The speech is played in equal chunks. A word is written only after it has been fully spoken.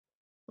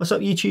What's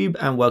up YouTube,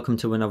 and welcome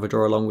to another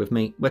draw along with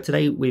me, where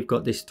today we've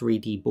got this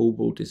 3D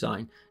bauble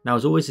design. Now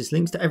as always, there's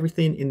links to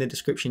everything in the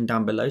description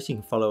down below so you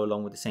can follow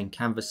along with the same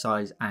canvas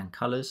size and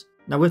colours.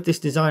 Now with this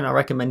design I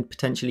recommend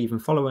potentially even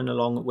following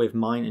along with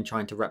mine and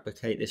trying to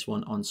replicate this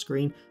one on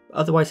screen, but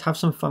otherwise have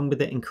some fun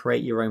with it and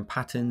create your own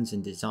patterns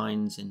and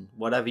designs and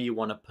whatever you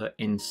want to put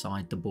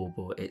inside the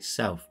bauble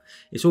itself.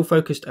 It's all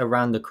focused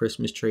around the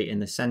Christmas tree in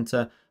the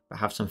centre, but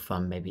have some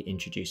fun maybe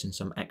introducing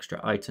some extra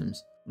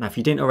items. Now if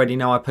you didn't already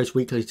know, I post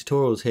weekly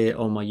tutorials here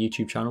on my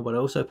YouTube channel, but I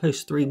also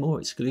post 3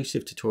 more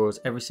exclusive tutorials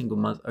every single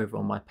month over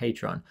on my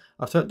Patreon.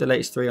 I've put the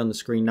latest 3 on the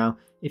screen now.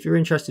 If you're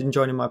interested in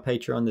joining my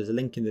Patreon, there's a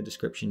link in the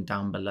description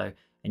down below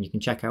and you can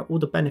check out all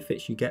the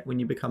benefits you get when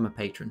you become a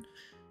patron.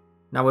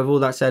 Now with all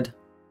that said,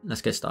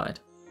 let's get started.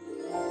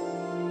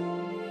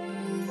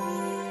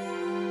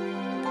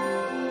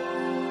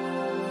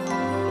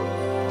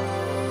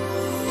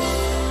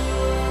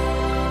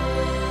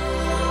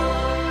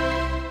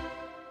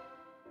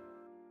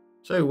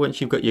 So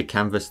once you've got your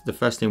canvas, the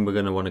first thing we're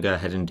going to want to go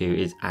ahead and do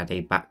is add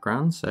a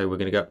background. So we're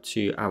going to go up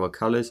to our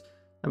colours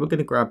and we're going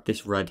to grab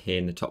this red here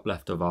in the top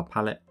left of our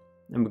palette.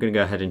 And we're going to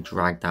go ahead and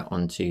drag that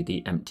onto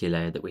the empty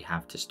layer that we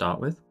have to start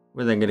with.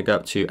 We're then going to go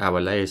up to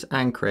our layers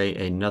and create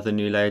another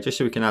new layer just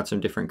so we can add some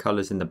different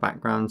colours in the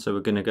background. So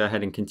we're going to go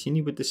ahead and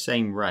continue with the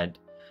same red,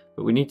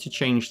 but we need to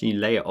change the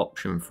layer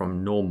option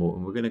from normal.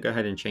 And we're going to go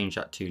ahead and change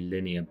that to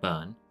linear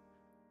burn.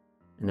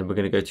 And then we're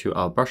going to go to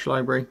our brush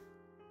library.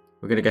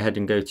 We're going to go ahead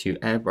and go to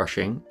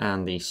airbrushing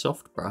and the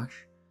soft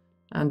brush,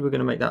 and we're going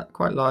to make that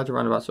quite large,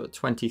 around about sort of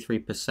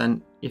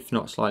 23%, if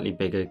not slightly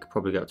bigger. It could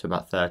probably go up to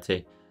about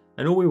 30.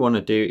 And all we want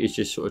to do is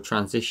just sort of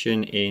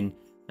transition in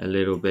a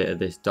little bit of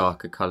this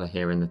darker color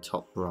here in the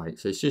top right.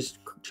 So it's just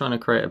trying to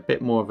create a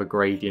bit more of a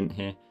gradient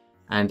here.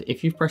 And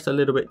if you've pressed a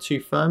little bit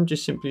too firm,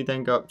 just simply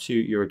then go up to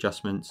your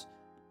adjustments,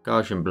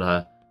 Gaussian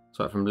blur,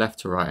 so from left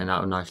to right, and that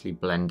will nicely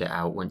blend it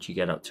out once you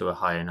get up to a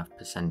high enough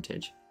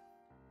percentage.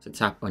 So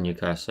tap on your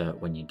cursor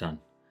when you're done.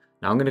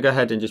 Now I'm going to go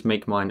ahead and just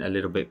make mine a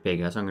little bit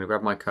bigger. So I'm going to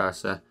grab my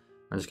cursor.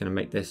 I'm just going to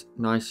make this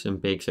nice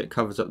and big so it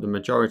covers up the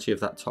majority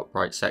of that top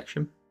right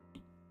section.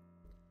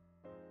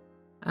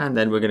 And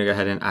then we're going to go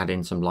ahead and add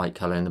in some light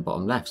color in the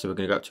bottom left. So we're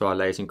going to go up to our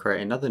layers and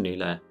create another new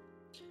layer.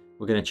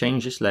 We're going to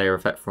change this layer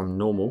effect from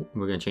normal,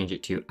 and we're going to change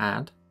it to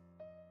add.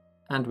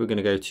 And we're going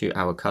to go to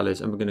our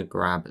colors and we're going to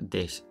grab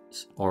this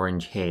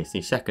orange here. It's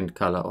the second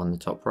color on the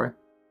top row.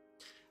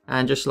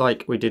 And just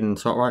like we did in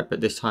the top right,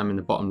 but this time in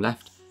the bottom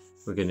left,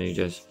 we're going to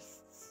just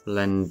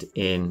blend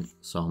in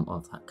some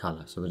of that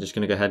color. So we're just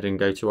going to go ahead and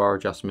go to our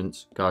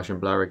adjustments,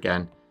 Gaussian blur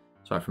again,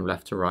 so from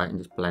left to right, and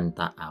just blend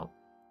that out.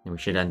 And we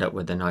should end up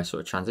with a nice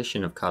sort of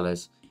transition of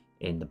colors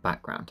in the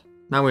background.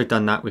 Now we've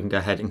done that, we can go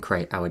ahead and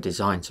create our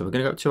design. So we're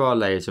going to go up to our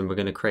layers and we're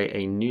going to create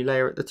a new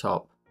layer at the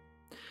top.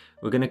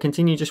 We're going to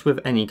continue just with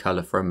any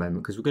color for a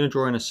moment because we're going to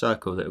draw in a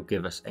circle that will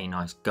give us a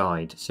nice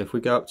guide. So if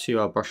we go up to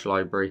our brush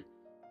library,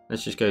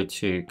 let's just go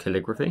to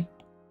calligraphy.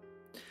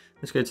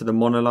 Let's go to the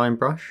monoline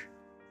brush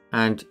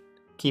and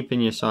keep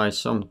in your size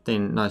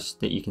something nice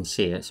that you can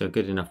see it, so a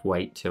good enough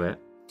weight to it.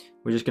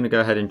 We're just going to go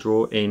ahead and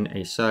draw in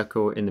a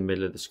circle in the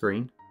middle of the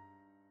screen.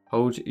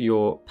 Hold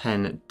your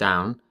pen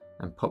down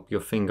and pop your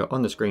finger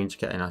on the screen to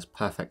get a nice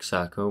perfect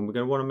circle. And we're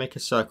going to want to make a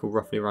circle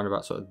roughly around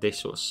about sort of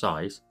this sort of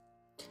size.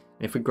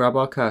 And if we grab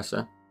our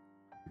cursor,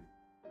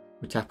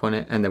 we tap on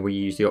it, and then we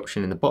use the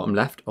option in the bottom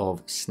left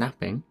of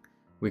snapping.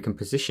 We can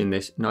position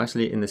this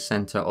nicely in the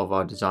center of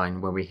our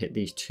design where we hit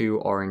these 2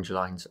 orange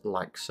lines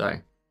like so.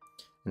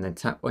 And then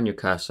tap on your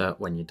cursor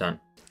when you're done.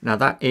 Now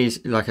that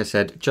is, like I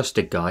said, just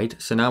a guide.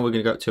 So now we're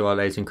going to go up to our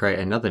layers and create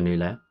another new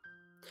layer.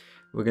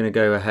 We're going to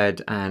go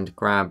ahead and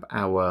grab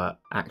our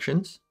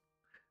actions.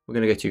 We're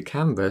going to go to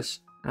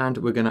canvas and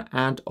we're going to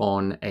add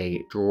on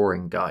a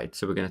drawing guide.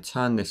 So we're going to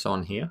turn this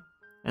on here.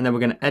 And then we're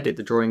going to edit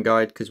the drawing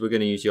guide because we're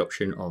going to use the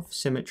option of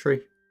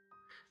symmetry.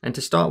 And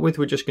to start with,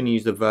 we're just going to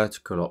use the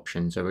vertical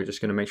option. So we're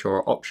just going to make sure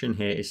our option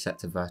here is set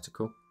to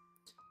vertical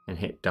and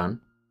hit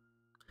done.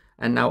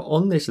 And now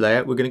on this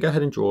layer, we're going to go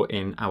ahead and draw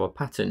in our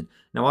pattern.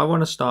 Now I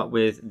want to start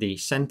with the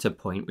center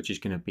point, which is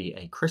going to be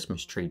a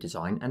Christmas tree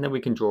design, and then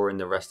we can draw in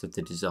the rest of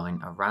the design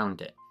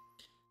around it.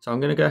 So I'm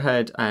going to go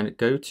ahead and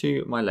go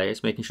to my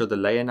layers, making sure the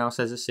layer now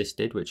says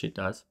assisted, which it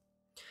does.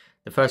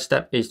 The first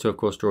step is to, of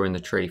course, draw in the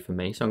tree for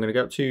me. So I'm going to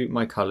go up to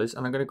my colors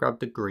and I'm going to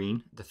grab the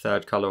green, the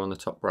third color on the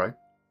top row.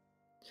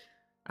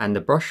 And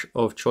the brush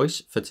of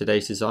choice for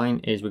today's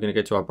design is we're going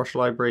to go to our brush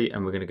library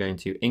and we're going to go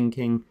into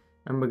inking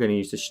and we're going to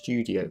use the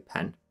studio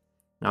pen.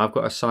 Now I've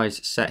got a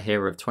size set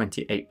here of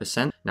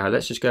 28%. Now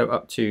let's just go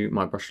up to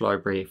my brush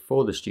library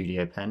for the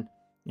studio pen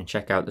and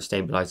check out the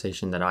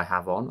stabilization that I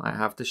have on. I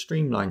have the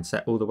streamline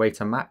set all the way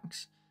to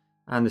max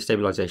and the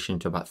stabilization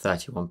to about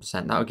 31%.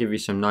 That will give you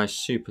some nice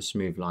super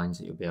smooth lines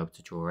that you'll be able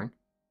to draw in.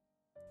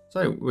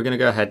 So we're going to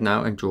go ahead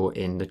now and draw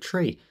in the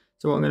tree.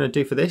 So what I'm going to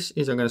do for this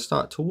is I'm going to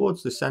start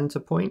towards the center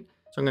point.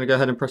 So I'm going to go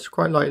ahead and press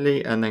quite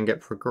lightly and then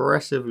get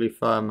progressively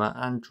firmer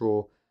and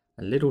draw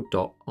a little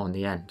dot on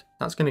the end.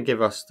 That's going to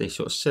give us the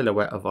sort of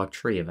silhouette of our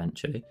tree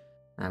eventually.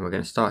 And we're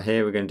going to start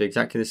here, we're going to do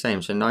exactly the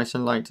same. So nice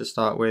and light to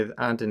start with,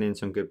 adding in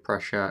some good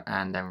pressure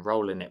and then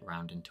rolling it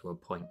round into a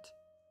point.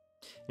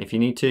 If you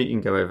need to, you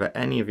can go over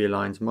any of your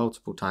lines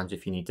multiple times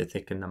if you need to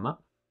thicken them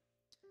up.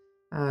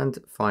 And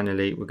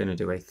finally, we're going to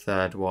do a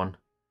third one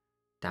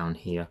down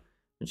here,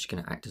 which is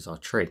going to act as our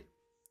tree.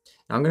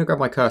 Now I'm going to grab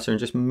my cursor and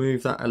just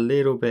move that a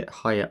little bit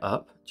higher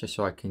up, just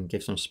so I can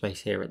give some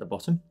space here at the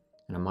bottom.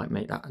 And I might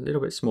make that a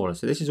little bit smaller.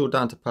 So this is all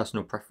down to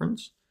personal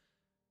preference.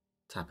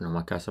 Tapping on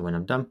my cursor when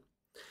I'm done.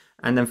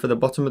 And then for the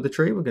bottom of the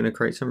tree, we're going to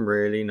create some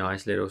really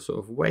nice little sort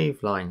of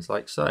wave lines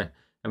like so.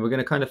 And we're going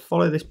to kind of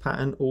follow this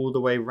pattern all the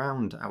way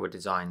around our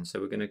design. So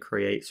we're going to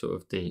create sort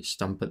of the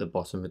stump at the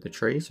bottom of the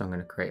tree. So I'm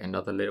going to create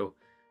another little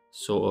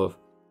sort of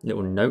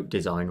little note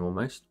design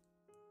almost.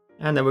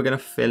 And then we're going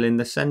to fill in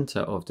the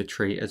center of the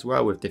tree as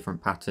well with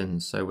different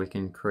patterns. So we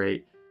can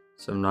create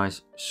some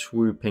nice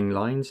swooping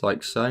lines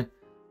like so.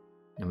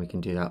 And we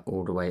can do that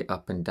all the way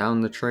up and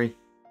down the tree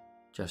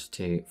just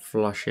to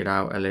flush it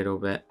out a little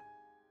bit.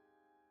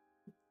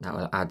 That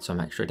will add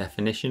some extra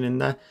definition in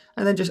there,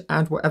 and then just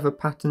add whatever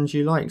patterns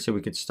you like. So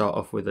we could start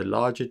off with a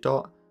larger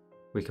dot,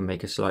 we can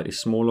make a slightly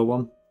smaller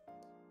one,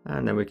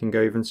 and then we can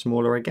go even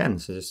smaller again.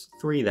 So there's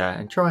 3 there,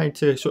 and try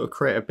to sort of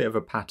create a bit of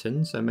a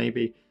pattern. So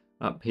maybe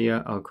up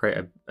here I'll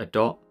create a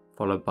dot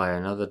followed by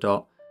another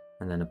dot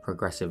and then a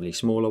progressively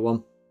smaller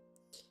one.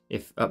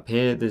 If up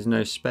here there's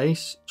no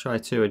space, try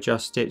to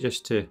adjust it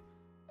just to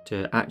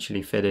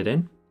actually fit it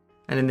in.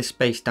 And in this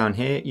space down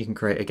here, you can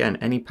create, again,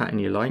 any pattern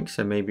you like.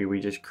 So maybe we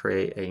just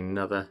create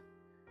another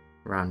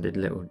rounded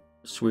little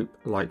swoop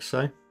like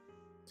so.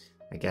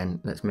 Again,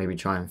 let's maybe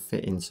try and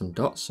fit in some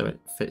dots so it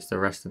fits the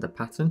rest of the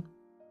pattern.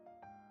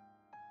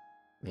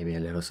 Maybe a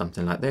little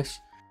something like this.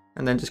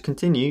 And then just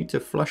continue to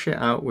flush it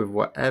out with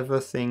whatever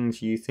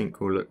things you think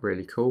will look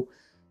really cool.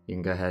 You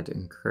can go ahead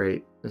and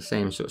create the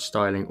same sort of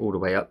styling all the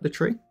way up the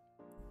tree.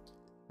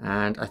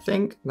 And I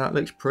think that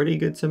looks pretty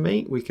good to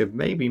me. We could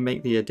maybe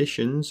make the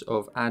additions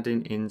of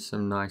adding in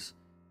some nice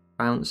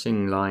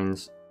bouncing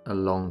lines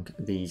along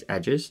these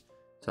edges.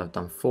 So I've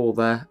done 4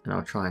 there, and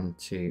I'll try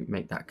to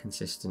make that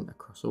consistent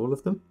across all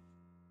of them.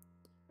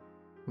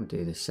 We'll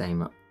do the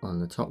same up on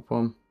the top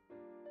one.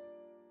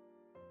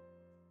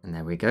 And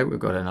there we go, we've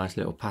got a nice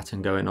little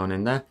pattern going on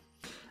in there.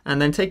 And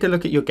then take a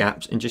look at your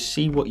gaps and just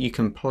see what you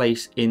can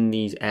place in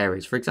these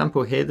areas. For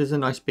example, here there's a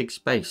nice big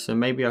space, so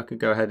maybe I could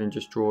go ahead and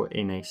just draw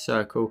in a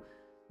circle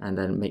and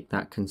then make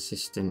that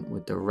consistent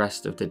with the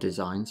rest of the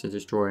design. So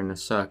just draw in a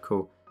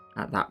circle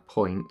at that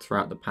point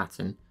throughout the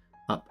pattern,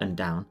 up and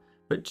down,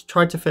 but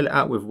try to fill it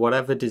out with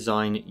whatever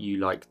design you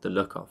like the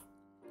look of.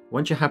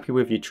 Once you're happy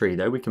with your tree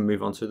though, we can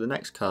move on to the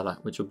next color,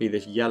 which will be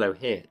this yellow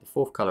here, the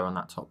 4th color on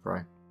that top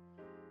row.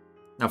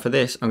 Now for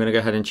this, I'm going to go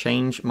ahead and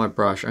change my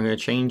brush. I'm going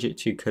to change it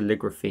to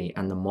calligraphy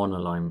and the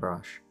monoline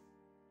brush.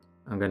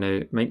 I'm going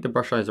to make the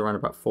brush size around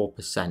about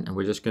 4%, and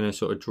we're just going to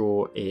sort of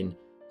draw in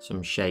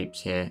some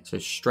shapes here. So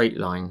straight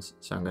lines.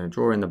 So I'm going to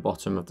draw in the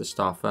bottom of the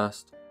star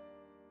first,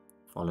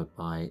 followed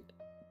by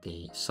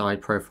the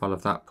side profile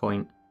of that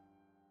point,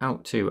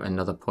 out to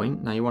another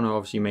point. Now you want to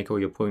obviously make all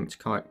your points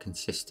quite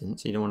consistent,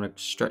 so you don't want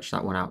to stretch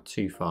that one out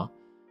too far.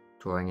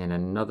 Drawing in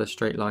another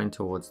straight line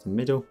towards the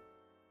middle,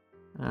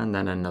 and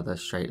then another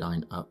straight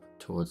line up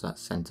towards that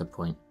center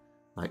point,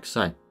 like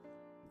so.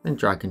 Then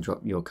drag and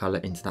drop your color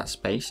into that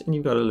space, and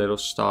you've got a little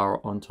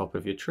star on top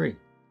of your tree.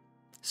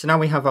 So now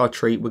we have our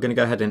tree, we're going to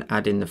go ahead and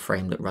add in the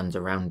frame that runs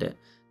around it.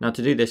 Now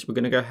to do this, we're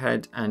going to go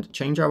ahead and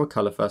change our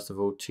color first of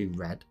all to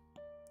red.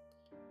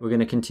 We're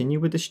going to continue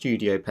with the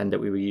studio pen that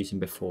we were using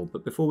before,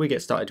 but before we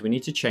get started, we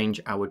need to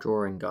change our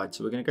drawing guide.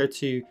 So we're going to go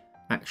to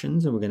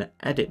actions, and we're going to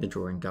edit the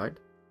drawing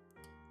guide.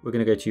 We're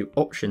going to go to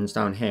options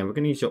down here. We're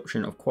going to use the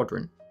option of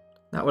quadrant.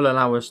 That will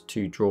allow us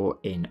to draw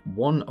in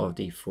one of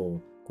the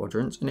 4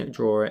 quadrants, and it'll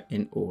draw it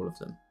in all of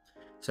them.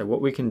 So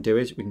what we can do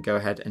is we can go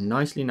ahead and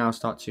nicely now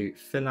start to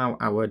fill out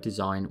our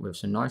design with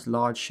some nice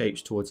large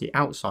shapes towards the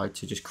outside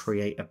to just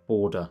create a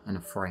border and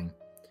a frame.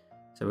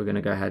 So we're going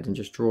to go ahead and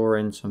just draw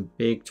in some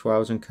big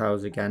twirls and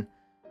curls again,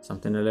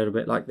 something a little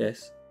bit like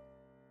this.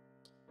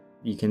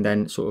 You can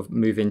then sort of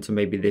move into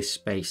maybe this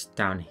space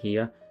down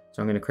here.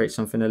 So I'm going to create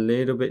something a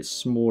little bit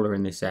smaller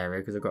in this area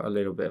because I've got a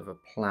little bit of a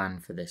plan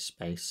for this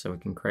space. So we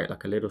can create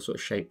like a little sort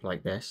of shape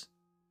like this.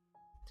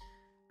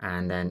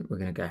 And then we're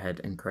going to go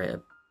ahead and create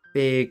a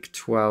big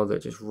twirl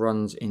that just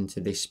runs into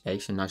this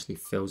space and nicely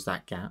fills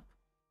that gap.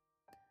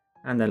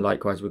 And then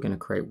likewise, we're going to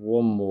create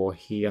one more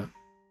here,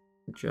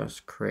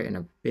 just creating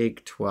a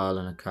big twirl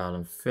and a curl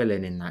and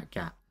filling in that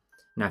gap.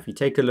 Now, if you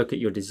take a look at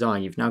your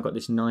design, you've now got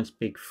this nice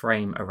big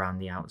frame around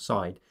the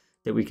outside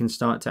that we can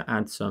start to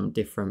add some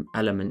different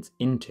elements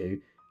into,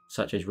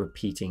 such as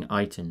repeating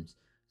items.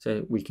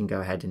 So we can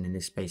go ahead and in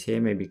this space here,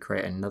 maybe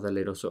create another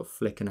little sort of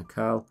flick and a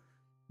curl,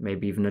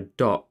 maybe even a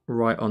dot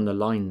right on the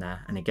line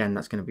there. And again,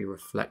 that's going to be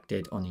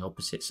reflected on the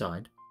opposite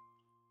side.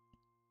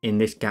 In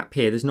this gap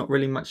here, there's not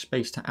really much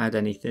space to add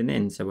anything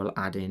in, so we'll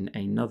add in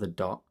another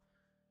dot.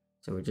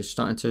 So we're just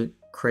starting to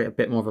create a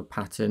bit more of a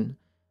pattern.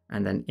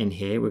 And then in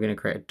here, we're going to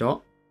create a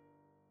dot.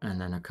 and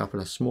then a couple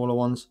of smaller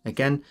ones.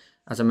 Again,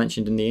 as I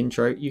mentioned in the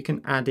intro, you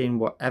can add in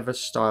whatever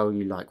style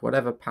you like,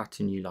 whatever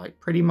pattern you like.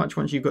 Pretty much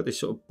once you've got this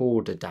sort of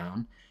border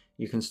down,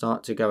 you can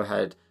start to go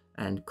ahead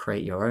and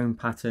create your own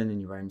pattern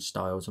and your own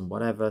styles and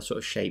whatever sort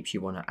of shapes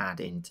you want to add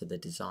into the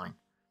design.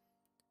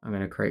 I'm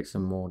going to create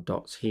some more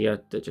dots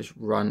here that just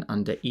run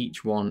under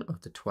each one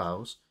of the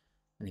 12s.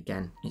 And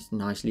again, it's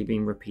nicely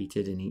being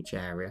repeated in each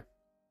area.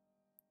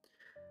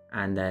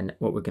 And then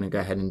what we're going to go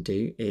ahead and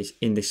do is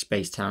in this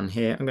space down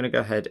here, I'm going to go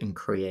ahead and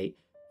create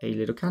a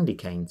little candy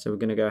cane. So we're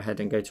going to go ahead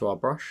and go to our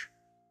brush.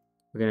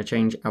 We're going to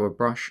change our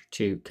brush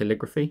to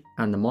calligraphy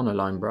and the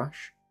monoline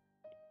brush.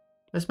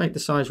 Let's make the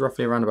size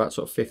roughly around about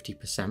sort of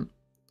 50%.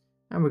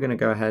 And we're going to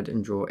go ahead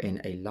and draw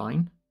in a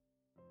line.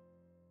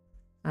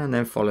 And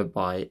then followed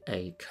by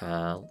a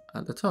curl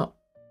at the top.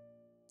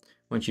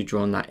 Once you've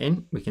drawn that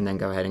in, we can then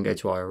go ahead and go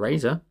to our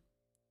eraser.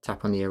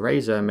 Tap on the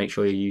eraser and make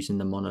sure you're using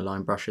the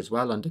monoline brush as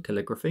well under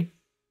calligraphy.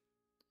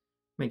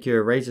 Make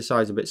your eraser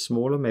size a bit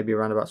smaller, maybe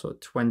around about sort of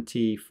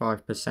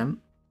 25%.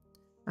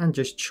 And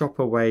just chop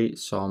away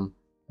some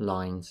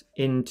lines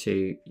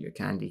into your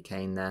candy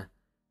cane there.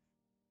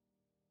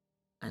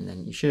 And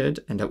then you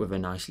should end up with a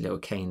nice little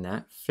cane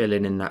there,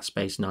 filling in that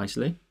space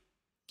nicely.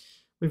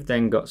 We've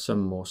then got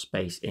some more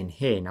space in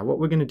here. Now what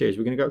we're going to do is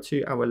we're going to go up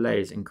to our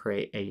layers and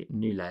create a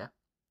new layer.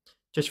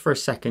 Just for a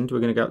second, we're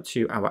going to go up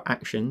to our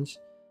actions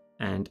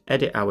and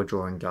edit our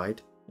drawing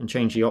guide and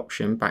change the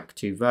option back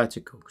to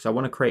vertical, because I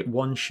want to create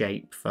one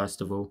shape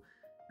first of all,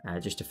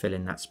 just to fill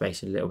in that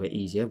space a little bit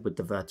easier with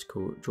the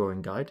vertical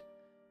drawing guide.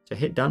 So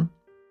hit done.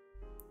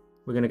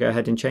 We're going to go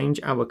ahead and change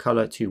our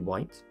color to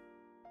white.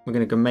 We're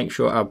going to make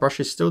sure our brush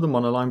is still the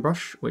monoline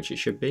brush, which it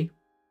should be.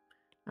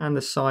 And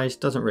the size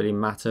doesn't really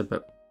matter,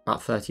 but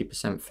about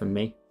 30% for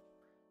me.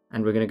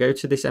 And we're going to go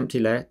to this empty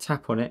layer,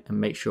 tap on it and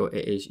make sure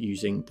it is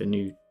using the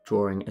new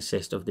drawing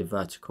assist of the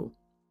vertical.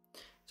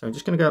 So I'm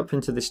just going to go up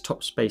into this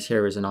top space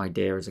here as an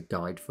idea, as a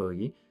guide for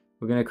you.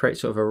 We're going to create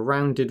sort of a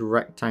rounded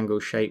rectangle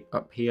shape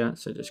up here.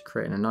 So just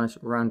creating a nice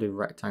rounded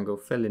rectangle,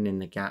 filling in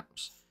the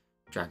gaps,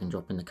 drag and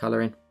drop in the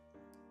color in.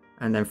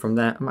 And then from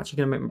there, I'm actually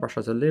going to make my brush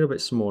size a little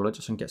bit smaller,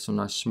 just to get some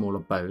nice smaller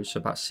bows, so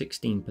about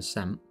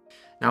 16%.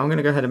 Now I'm going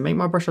to go ahead and make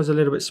my brush size a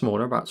little bit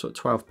smaller, about sort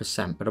of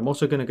 12%, but I'm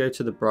also going to go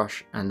to the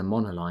brush and the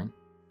monoline.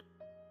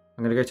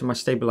 I'm going to go to my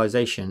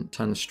stabilization,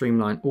 turn the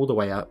streamline all the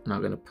way up, and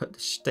I'm going to put the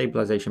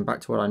stabilization back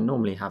to what I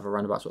normally have,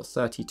 around about sort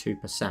of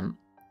 32%.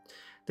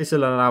 This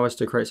will allow us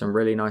to create some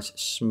really nice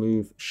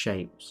smooth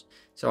shapes.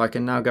 So I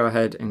can now go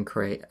ahead and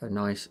create a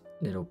nice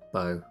little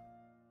bow.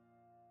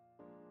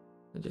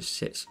 It just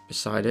sits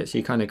beside it, so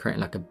you're kind of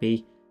creating like a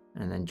B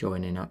and then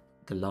joining up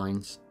the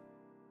lines.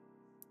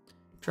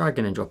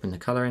 Dragging and dropping the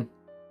colour in.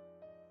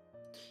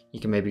 You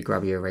can maybe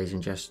grab your eraser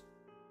and just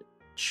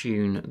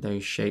tune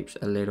those shapes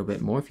a little bit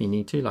more if you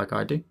need to, like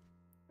I do.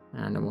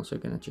 And I'm also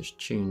going to just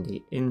tune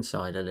the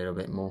inside a little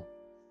bit more,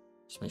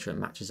 just make sure it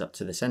matches up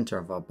to the center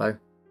of our bow.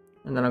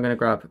 And then I'm going to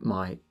grab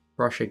my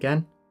brush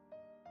again,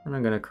 and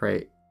I'm going to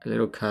create a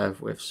little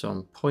curve with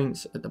some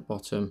points at the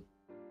bottom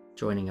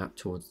joining up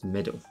towards the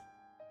middle,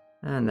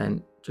 and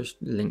then just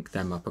link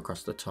them up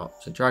across the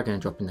top. So dragging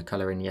and dropping the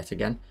color in yet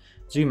again.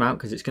 Zoom out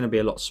because it's going to be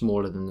a lot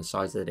smaller than the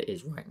size that it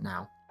is right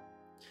now.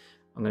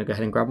 I'm going to go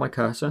ahead and grab my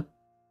cursor.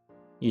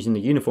 Using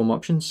the uniform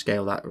option,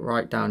 scale that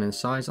right down in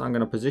size, and I'm going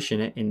to position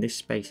it in this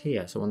space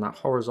here. So on that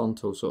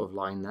horizontal sort of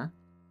line there,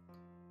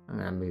 I'm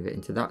going to move it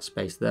into that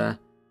space there,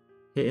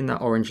 hitting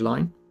that orange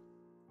line.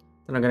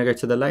 Then I'm going to go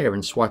to the layer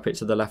and swipe it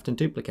to the left and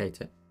duplicate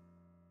it.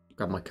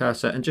 Grab my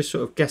cursor and just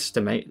sort of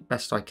guesstimate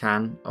best I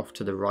can off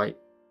to the right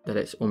that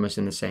it's almost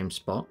in the same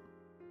spot.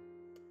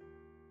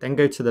 Then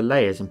go to the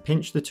layers and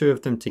pinch the two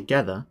of them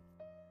together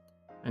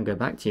and go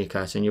back to your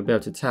cursor, and you'll be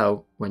able to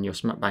tell when you're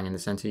smack bang in the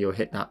center, you'll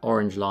hit that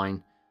orange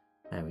line.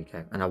 There we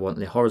go. And I want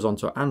the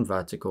horizontal and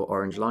vertical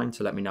orange line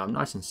to let me know I'm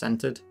nice and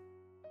centered.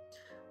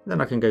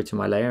 Then I can go to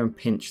my layer and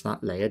pinch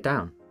that layer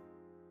down.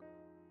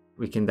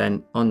 We can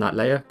then, on that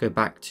layer, go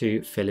back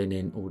to filling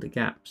in all the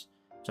gaps.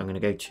 So I'm going to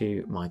go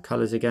to my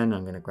colors again.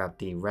 I'm going to grab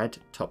the red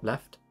top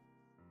left.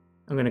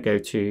 I'm going to go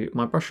to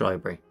my brush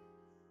library.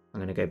 I'm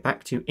going to go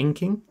back to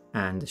inking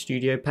and the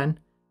studio pen,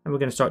 and we're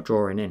going to start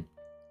drawing in.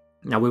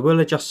 Now we will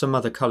adjust some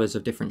other colors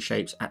of different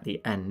shapes at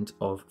the end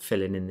of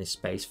filling in this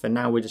space. For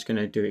now, we're just going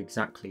to do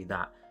exactly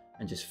that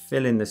and just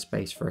fill in the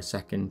space for a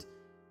second,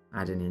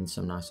 adding in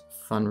some nice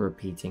fun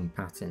repeating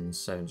patterns.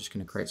 So I'm just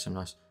going to create some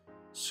nice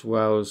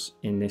swirls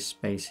in this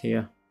space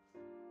here.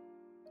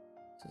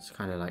 So it's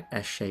kind of like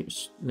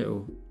S-shapes,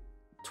 little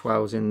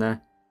twirls in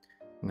there.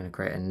 I'm going to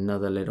create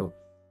another little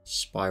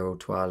spiral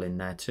twirl in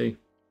there too.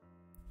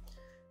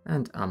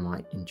 And I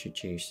might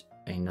introduce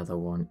another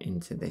one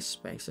into this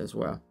space as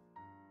well.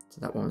 So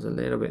that one was a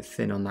little bit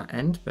thin on that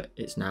end, but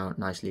it's now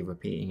nicely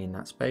repeating in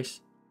that space.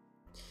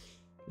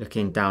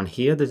 Looking down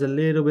here, there's a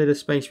little bit of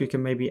space we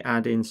can maybe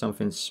add in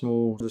something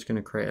small. I'm just going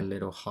to create a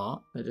little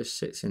heart that just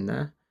sits in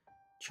there.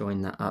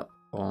 Join that up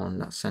on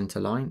that center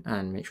line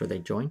and make sure they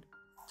join.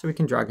 So we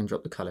can drag and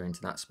drop the color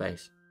into that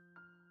space.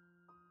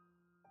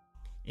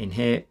 In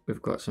here,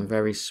 we've got some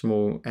very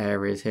small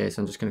areas here,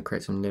 so I'm just going to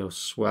create some little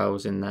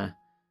swells in there.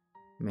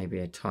 Maybe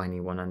a tiny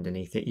one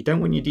underneath it. You don't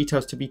want your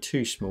details to be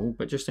too small,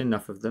 but just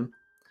enough of them.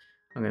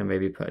 I'm going to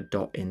maybe put a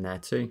dot in there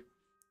too.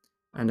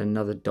 And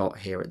another dot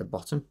here at the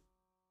bottom.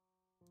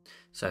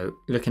 So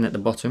looking at the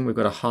bottom, we've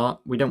got a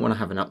heart. We don't want to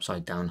have an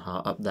upside down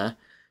heart up there.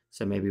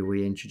 So maybe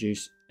we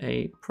introduce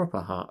a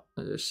proper heart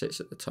that just sits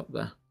at the top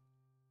there.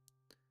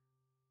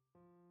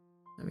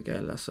 There we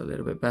go, that's a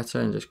little bit better,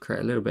 and just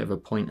create a little bit of a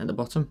point at the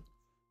bottom.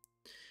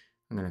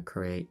 I'm going to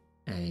create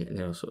a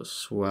little sort of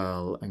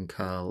swirl and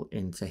curl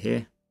into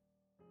here.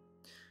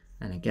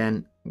 And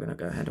again, I'm going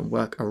to go ahead and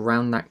work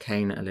around that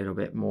cane a little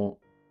bit more.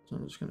 So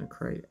I'm just going to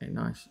create a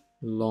nice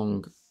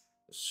long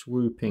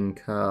swooping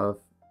curve.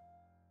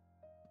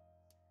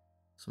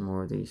 Some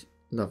more of these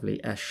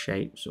lovely S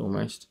shapes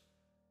almost.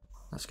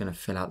 That's going to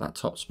fill out that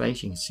top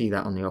space. You can see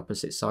that on the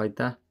opposite side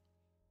there.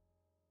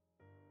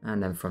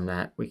 And then from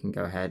there, we can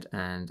go ahead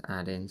and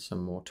add in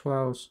some more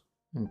twirls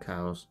and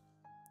curls,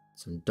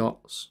 some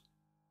dots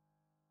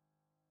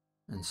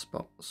and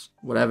spots,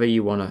 whatever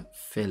you want to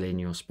fill in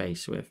your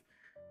space with.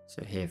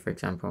 So here, for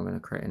example, I'm going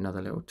to create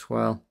another little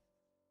twirl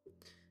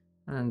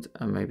and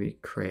maybe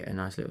create a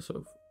nice little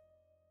sort of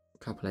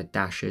couple of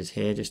dashes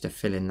here just to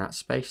fill in that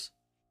space.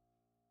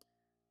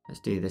 Let's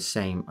do the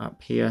same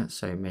up here.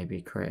 So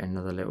maybe create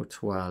another little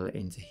twirl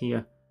into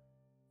here,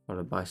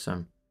 followed by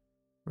some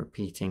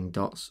repeating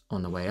dots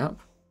on the way up.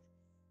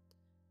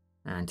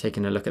 And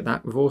taking a look at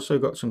that, we've also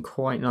got some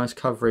quite nice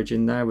coverage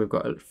in there. We've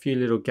got a few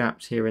little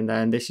gaps here and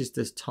there, and this is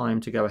the time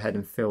to go ahead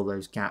and fill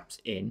those gaps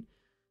in.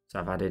 So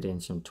I've added in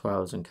some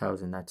twirls and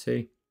curls in there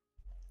too.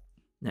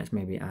 Let's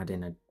maybe add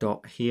in a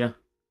dot here,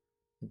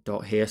 a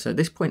dot here. So at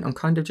this point, I'm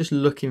kind of just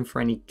looking for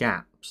any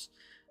gaps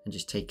and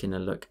just taking a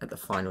look at the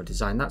final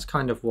design. That's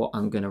kind of what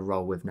I'm going to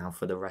roll with now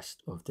for the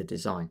rest of the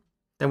design.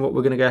 Then what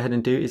we're going to go ahead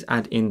and do is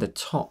add in the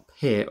top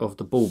here of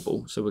the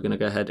bauble. So we're going to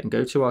go ahead and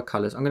go to our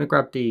colors. I'm going to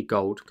grab the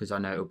gold because I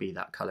know it'll be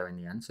that color in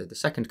the end. So the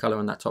second color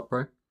on that top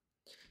row,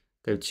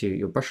 go to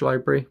your brush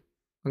library.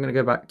 I'm going to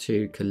go back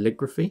to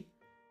calligraphy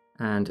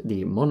and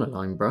the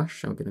monoline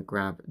brush. So I'm going to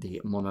grab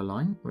the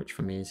monoline, which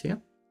for me is here.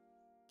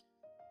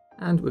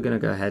 And we're going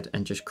to go ahead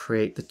and just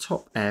create the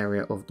top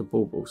area of the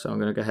bauble. So I'm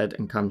going to go ahead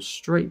and come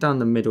straight down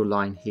the middle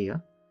line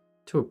here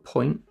to a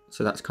point.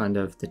 So that's kind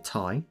of the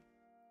tie.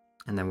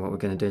 And then what we're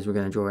going to do is we're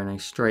going to draw in a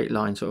straight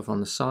line sort of on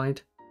the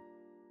side.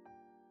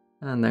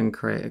 And then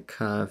create a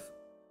curve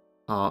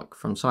arc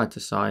from side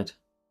to side.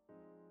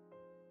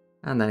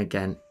 And then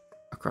again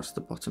across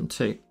the bottom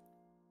too.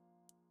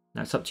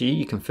 Now it's up to you.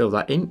 You can fill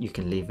that in. You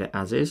can leave it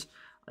as is.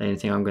 The only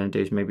thing I'm going to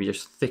do is maybe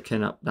just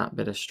thicken up that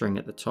bit of string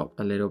at the top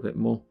a little bit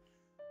more.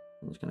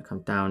 I'm just going to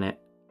come down it,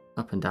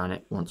 up and down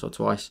it once or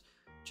twice,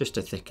 just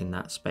to thicken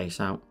that space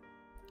out.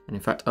 And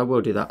in fact, I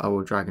will do that. I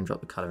will drag and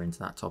drop the color into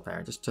that top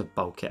area just to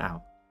bulk it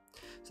out.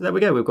 So there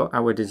we go, we've got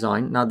our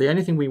design. Now the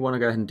only thing we want to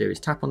go ahead and do is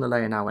tap on the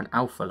layer now and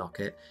alpha lock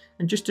it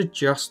and just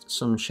adjust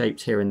some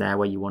shapes here and there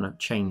where you want to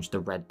change the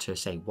red to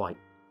say white.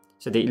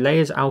 So the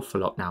layer's alpha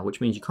lock now,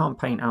 which means you can't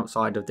paint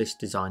outside of this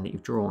design that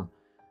you've drawn.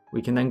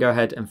 We can then go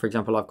ahead and, for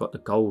example, I've got the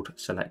gold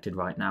selected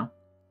right now.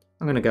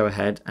 I'm going to go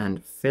ahead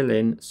and fill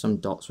in some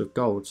dots with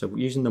gold. So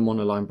using the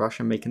monoline brush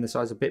and making the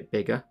size a bit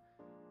bigger,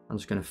 I'm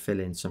just going to fill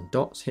in some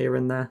dots here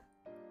and there.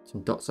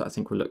 Some dots that I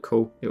think will look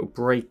cool. It will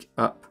break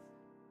up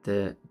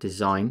the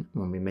design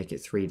when we make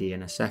it 3D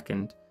in a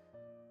second.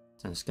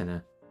 So I'm just going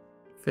to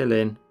fill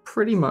in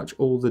pretty much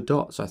all the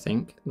dots. I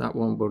think that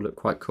one will look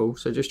quite cool.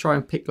 So just try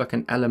and pick like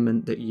an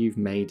element that you've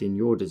made in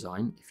your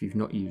design if you've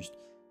not used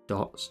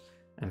dots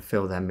and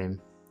fill them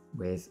in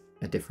with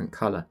a different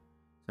color.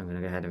 So I'm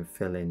going to go ahead and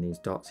fill in these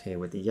dots here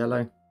with the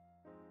yellow.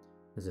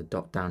 There's a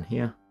dot down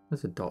here,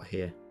 there's a dot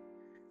here,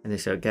 and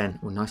this again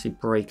will nicely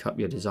break up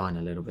your design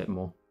a little bit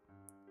more.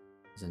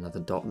 There's another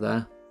dot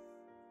there.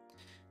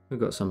 We've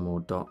got some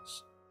more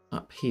dots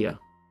up here.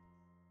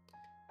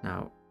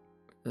 Now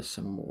there's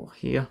some more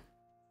here,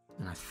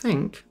 and I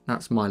think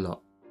that's my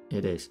lot.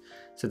 It is.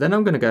 So then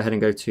I'm going to go ahead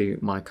and go to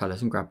my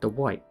colors and grab the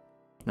white.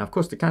 Now of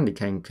course the candy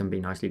cane can be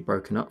nicely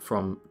broken up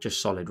from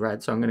just solid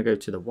red, so I'm going to go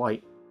to the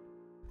white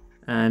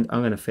and I'm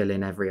going to fill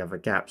in every other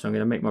gap. So I'm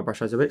going to make my brush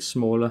size a bit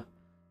smaller.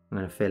 I'm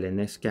going to fill in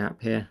this gap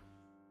here,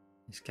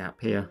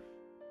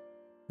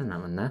 and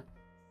that one there.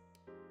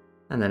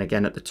 And then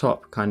again at the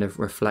top, kind of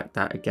reflect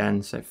that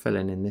again. So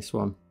filling in this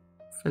one,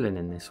 filling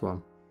in this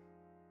one,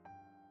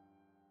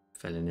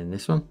 filling in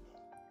this one.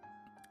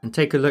 And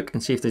take a look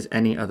and see if there's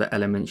any other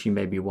elements you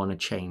maybe want to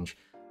change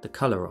the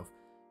color of.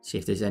 See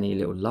if there's any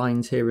little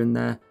lines here and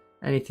there,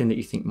 anything that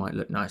you think might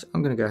look nice.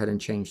 I'm going to go ahead and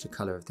change the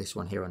color of this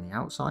one here on the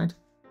outside.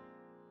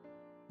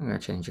 I'm going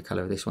to change the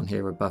color of this one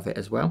here above it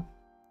as well.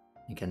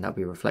 Again, that'll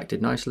be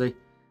reflected nicely.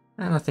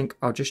 And I think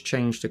I'll just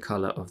change the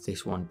color of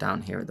this one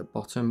down here at the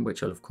bottom,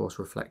 which will of course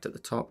reflect at the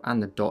top,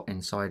 and the dot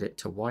inside it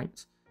to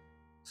white,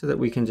 so that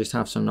we can just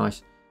have some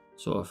nice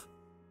sort of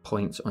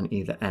points on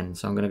either end.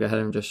 So I'm going to go ahead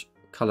and just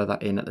color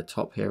that in at the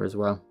top here as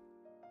well.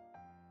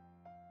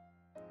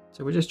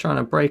 So we're just trying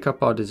to break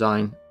up our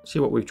design, see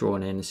what we've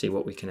drawn in and see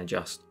what we can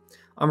adjust.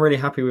 I'm really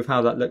happy with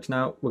how that looks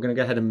now. We're going to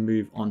go ahead and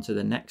move on to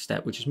the next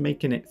step, which is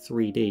making it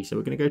 3D. So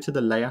we're going to go to the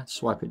layer,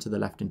 swipe it to the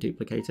left and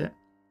duplicate it.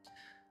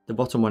 The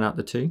bottom one out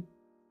the two.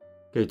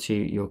 Go to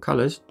your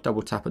colors,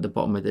 double tap at the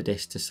bottom of the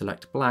disc to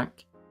select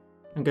black,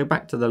 and go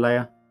back to the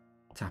layer,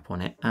 tap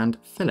on it and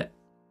fill it.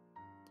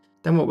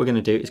 Then what we're going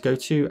to do is go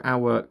to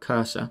our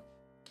cursor,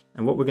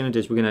 and what we're going to do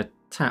is we're going to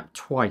tap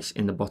twice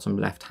in the bottom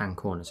left hand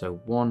corner.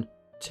 So 1,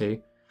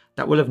 2.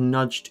 That will have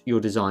nudged your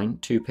design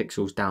 2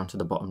 pixels down to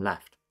the bottom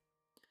left.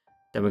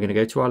 Then we're going to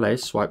go to our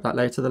layers, swipe that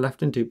layer to the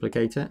left and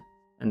duplicate it.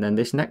 And then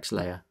this next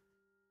layer,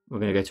 we're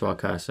going to go to our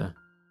cursor,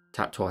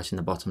 tap twice in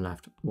the bottom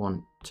left,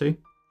 1, 2.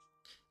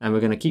 And we're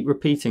going to keep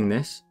repeating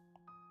this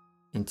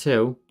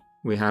until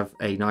we have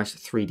a nice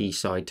 3D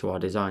side to our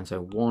design.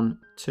 So 1,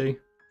 2.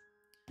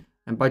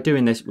 And by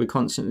doing this, we're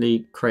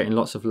constantly creating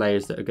lots of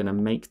layers that are going to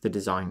make the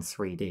design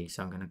 3D.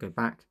 So I'm going to go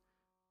back,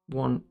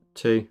 1,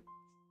 2.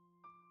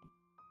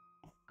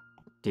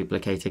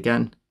 Duplicate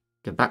again.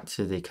 Go back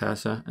to the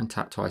cursor and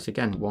tap twice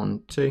again,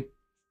 1, 2,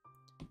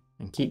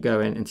 and keep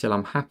going until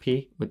I'm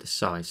happy with the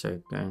size.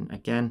 So going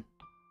again.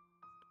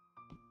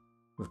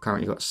 We've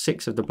currently got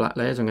 6 of the black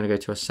layers. I'm going to go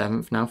to a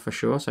 7th now for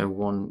sure. So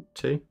 1,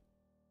 2,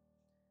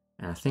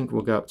 and I think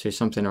we'll go up to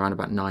something around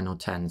about 9 or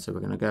 10. So we're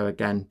going to go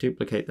again,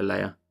 duplicate the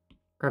layer,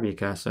 grab your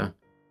cursor,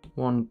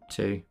 1,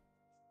 2,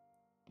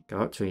 go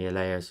up to your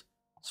layers,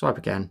 swipe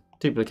again,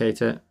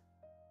 duplicate it,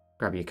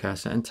 grab your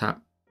cursor and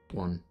tap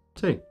 1,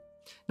 2.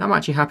 Now I'm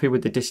actually happy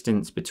with the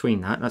distance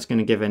between that. That's going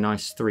to give a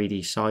nice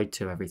 3D side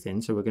to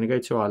everything. So we're going to go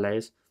to our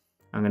layers.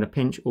 I'm going to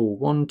pinch all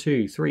 1,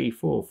 2, 3,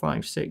 4,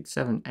 5, 6,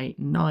 7, 8,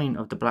 9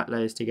 of the black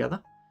layers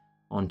together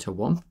onto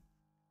one.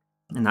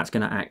 And that's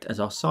going to act as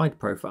our side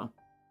profile.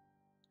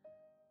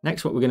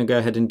 Next, what we're going to go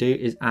ahead and do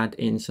is add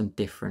in some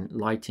different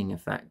lighting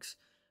effects.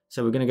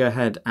 So we're going to go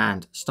ahead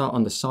and start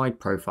on the side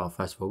profile.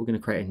 First of all, we're going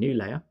to create a new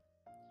layer.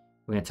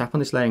 We're going to tap on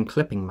this layer and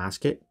clipping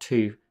mask it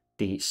to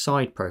the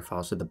side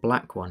profile, so the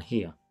black one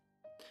here.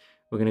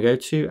 We're going to go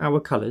to our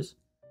colors.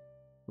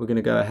 We're going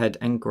to go ahead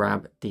and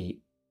grab the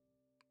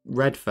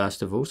red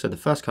first of all, so the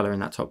first color in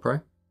that top row.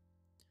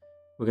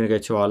 We're going to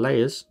go to our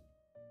layers.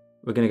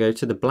 We're going to go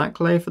to the black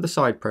layer for the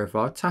side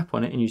profile, tap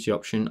on it and use the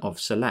option of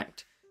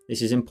select.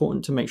 This is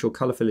important to make sure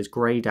color fill is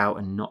grayed out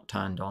and not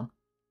turned on.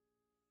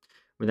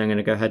 We're then going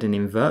to go ahead and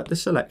invert the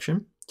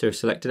selection to have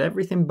selected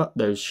everything but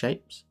those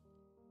shapes.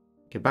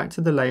 Go back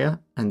to the layer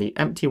and the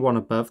empty one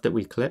above that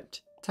we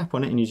clipped, tap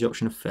on it and use the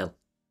option of fill.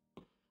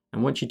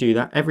 And once you do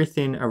that,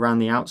 everything around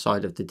the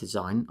outside of the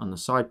design on the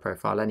side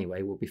profile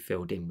anyway will be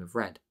filled in with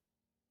red.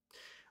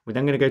 We're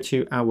then going to go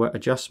to our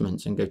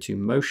adjustments and go to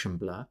motion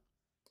blur.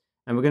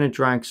 And we're going to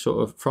drag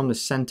sort of from the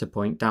center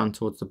point down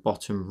towards the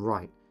bottom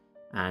right.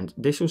 And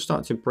this will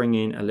start to bring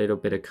in a little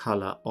bit of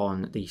color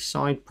on the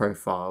side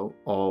profile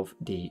of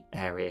the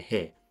area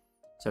here.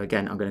 So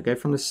again, I'm going to go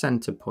from the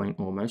center point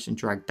almost and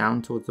drag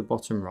down towards the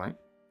bottom right.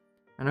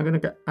 And I'm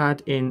going to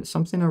add in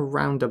something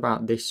around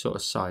about this sort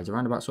of size,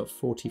 around about sort of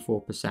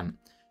 44%.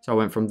 So I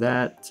went from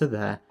there to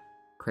there,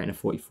 creating a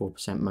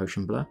 44%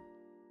 motion blur.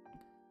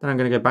 Then I'm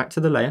going to go back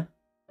to the layer.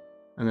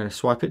 I'm going to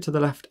swipe it to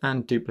the left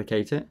and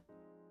duplicate it.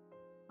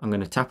 I'm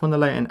going to tap on the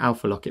layer and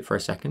alpha lock it for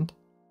a second.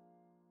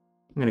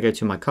 I'm going to go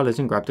to my colors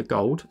and grab the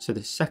gold, so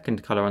the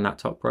second color on that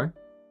top row.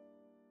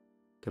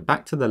 Go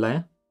back to the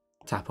layer,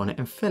 tap on it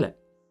and fill it.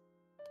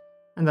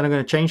 And then I'm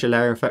going to change the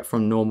layer effect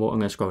from normal. I'm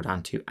going to scroll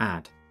down to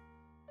add.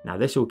 Now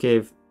this will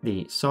give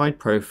the side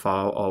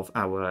profile of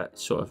our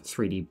sort of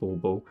 3D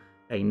bauble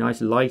a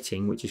nice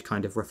lighting, which is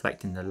kind of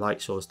reflecting the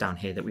light source down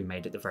here that we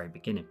made at the very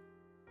beginning.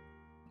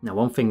 Now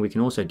one thing we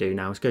can also do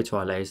now is go to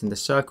our layers, and the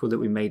circle that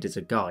we made as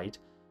a guide,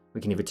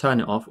 we can either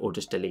turn it off or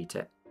just delete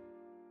it.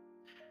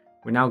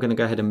 We're now going to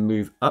go ahead and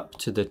move up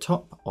to the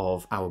top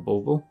of our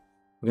bauble.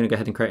 We're going to go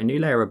ahead and create a new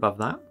layer above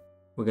that.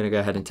 We're going to go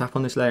ahead and tap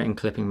on this layer and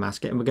clipping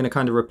mask it, and we're going to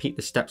kind of repeat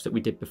the steps that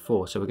we did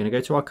before. So we're going to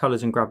go to our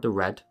colors and grab the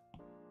red.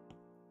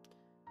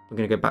 We're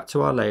going to go back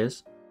to our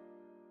layers.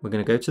 We're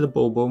going to go to the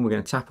bauble and we're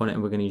going to tap on it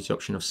and we're going to use the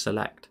option of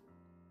select.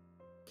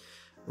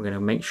 We're going to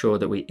make sure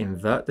that we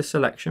invert the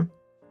selection.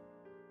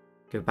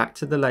 Go back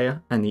to the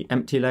layer and the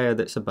empty layer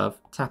that's above,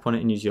 tap on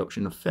it and use the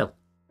option of fill.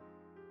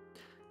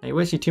 Now you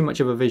won't see too much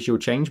of a visual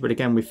change, but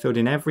again, we've filled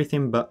in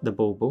everything but the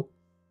bauble.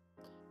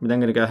 We're then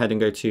going to go ahead and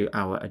go to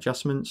our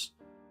adjustments.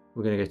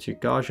 We're going to go to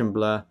Gaussian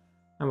blur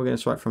and we're going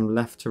to swipe from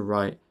left to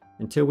right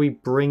until we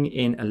bring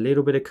in a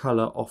little bit of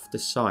color off the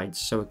sides.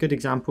 So a good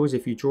example is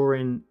if you draw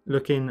in,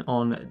 looking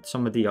on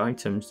some of the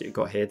items that you've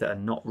got here that are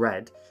not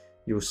red,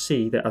 you'll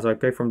see that as I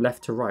go from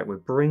left to right, we're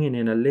bringing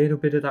in a little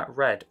bit of that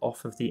red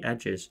off of the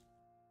edges.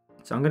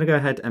 So I'm going to go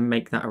ahead and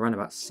make that around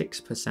about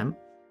 6%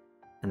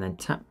 and then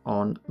tap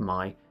on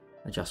my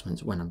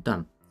adjustments when I'm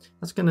done.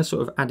 That's going to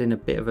sort of add in a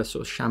bit of a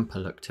sort of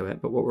chamfer look to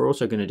it, but what we're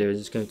also going to do is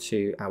just go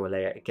to our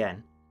layer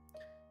again,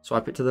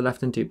 swipe it to the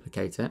left and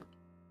duplicate it.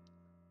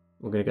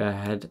 We're going to go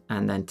ahead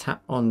and then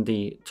tap on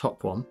the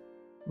top one.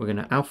 We're going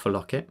to alpha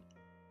lock it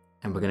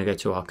and we're going to go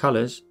to our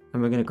colors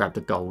and we're going to grab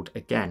the gold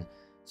again.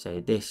 So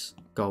this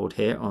gold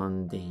here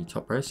on the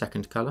top row,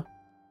 second color.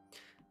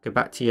 Go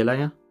back to your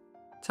layer,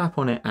 Tap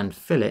on it and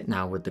fill it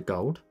now with the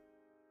gold.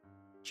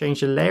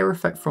 Change the layer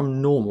effect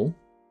from normal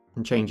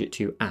and change it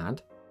to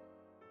add.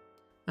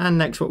 And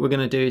next what we're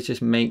going to do is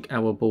just make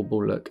our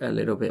bauble look a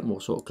little bit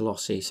more sort of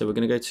glossy. So we're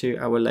going to go to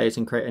our layers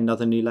and create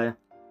another new layer.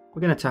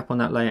 We're going to tap on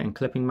that layer and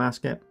clipping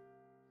mask it.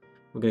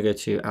 We're going to go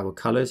to our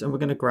colors and we're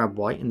going to grab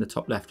white in the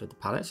top left of the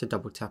palette. So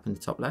double tap in the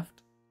top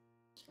left.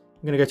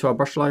 We're going to go to our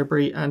brush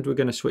library and we're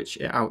going to switch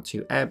it out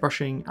to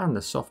airbrushing and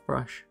the soft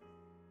brush.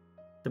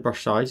 The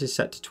brush size is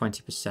set to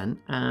 20%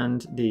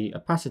 and the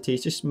opacity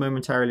is just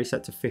momentarily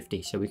set to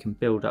 50, so we can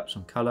build up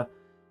some color.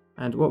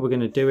 And what we're going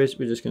to do is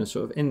we're just going to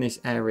sort of in this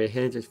area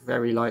here, just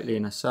very lightly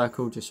in a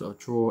circle, just sort of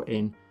draw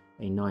in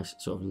a nice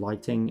sort of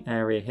lighting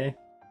area here.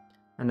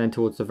 And then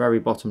towards the very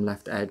bottom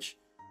left edge,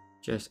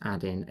 just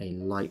add in a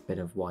light bit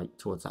of white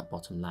towards that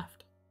bottom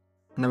left.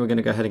 And then we're going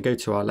to go ahead and go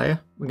to our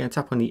layer. We're going to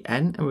tap on the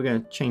N and we're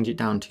going to change it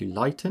down to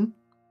lighten.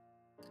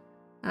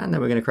 And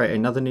then we're going to create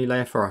another new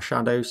layer for our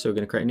shadows. So we're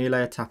going to create a new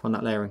layer, tap on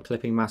that layer and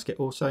clipping mask it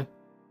also.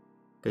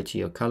 Go to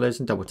your colors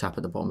and double tap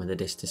at the bottom of the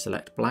disc to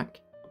select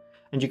black.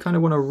 And you kind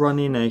of want to run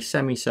in a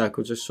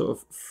semicircle just sort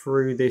of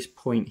through this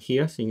point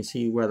here. So you can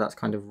see where that's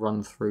kind of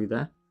run through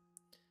there.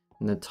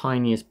 And the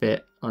tiniest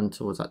bit on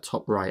towards that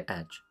top right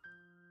edge.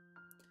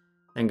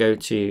 Then go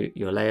to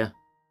your layer.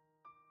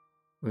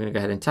 We're going to go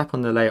ahead and tap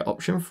on the layer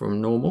option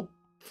from normal.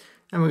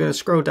 And we're going to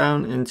scroll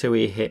down until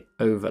we hit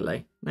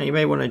overlay. Now you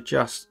may want to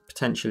adjust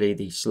potentially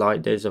the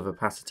sliders of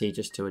opacity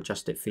just to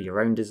adjust it for your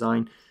own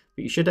design.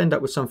 But you should end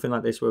up with something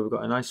like this where we've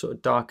got a nice sort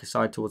of darker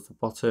side towards the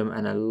bottom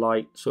and a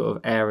light sort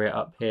of area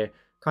up here,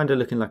 kind of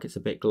looking like it's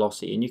a bit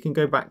glossy. And you can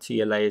go back to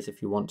your layers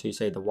if you want to,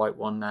 say the white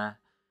one there,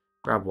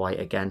 grab white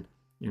again,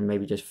 and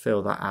maybe just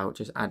fill that out,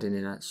 just adding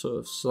in a sort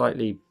of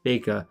slightly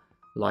bigger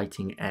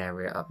lighting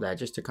area up there,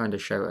 just to kind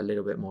of show a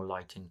little bit more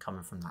lighting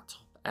coming from that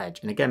top edge.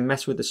 And again,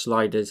 mess with the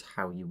sliders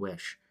how you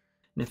wish.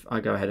 And if I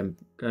go ahead and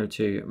go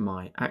to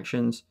my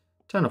actions,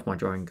 turn off my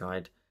drawing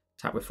guide,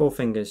 tap with 4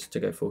 fingers to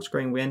go full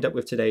screen, we end up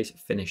with today's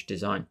finished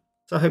design.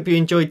 So I hope you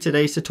enjoyed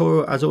today's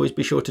tutorial. As always,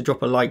 be sure to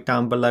drop a like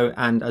down below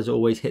and as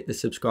always hit the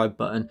subscribe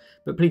button.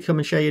 But please come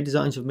and share your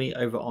designs with me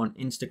over on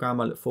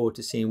Instagram. I look forward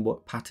to seeing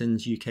what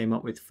patterns you came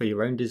up with for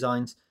your own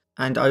designs.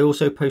 And I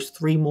also post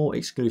 3 more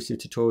exclusive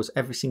tutorials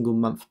every single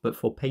month, but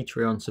for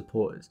Patreon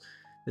supporters.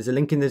 There's a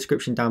link in the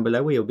description down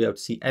below where you'll be able to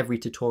see every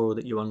tutorial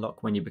that you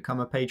unlock when you become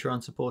a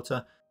Patreon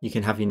supporter. You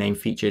can have your name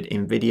featured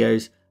in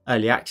videos,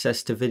 early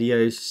access to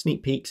videos,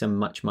 sneak peeks and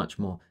much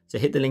more. So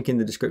hit the link in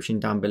the description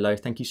down below.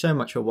 Thank you so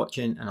much for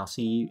watching and I'll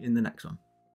see you in the next one.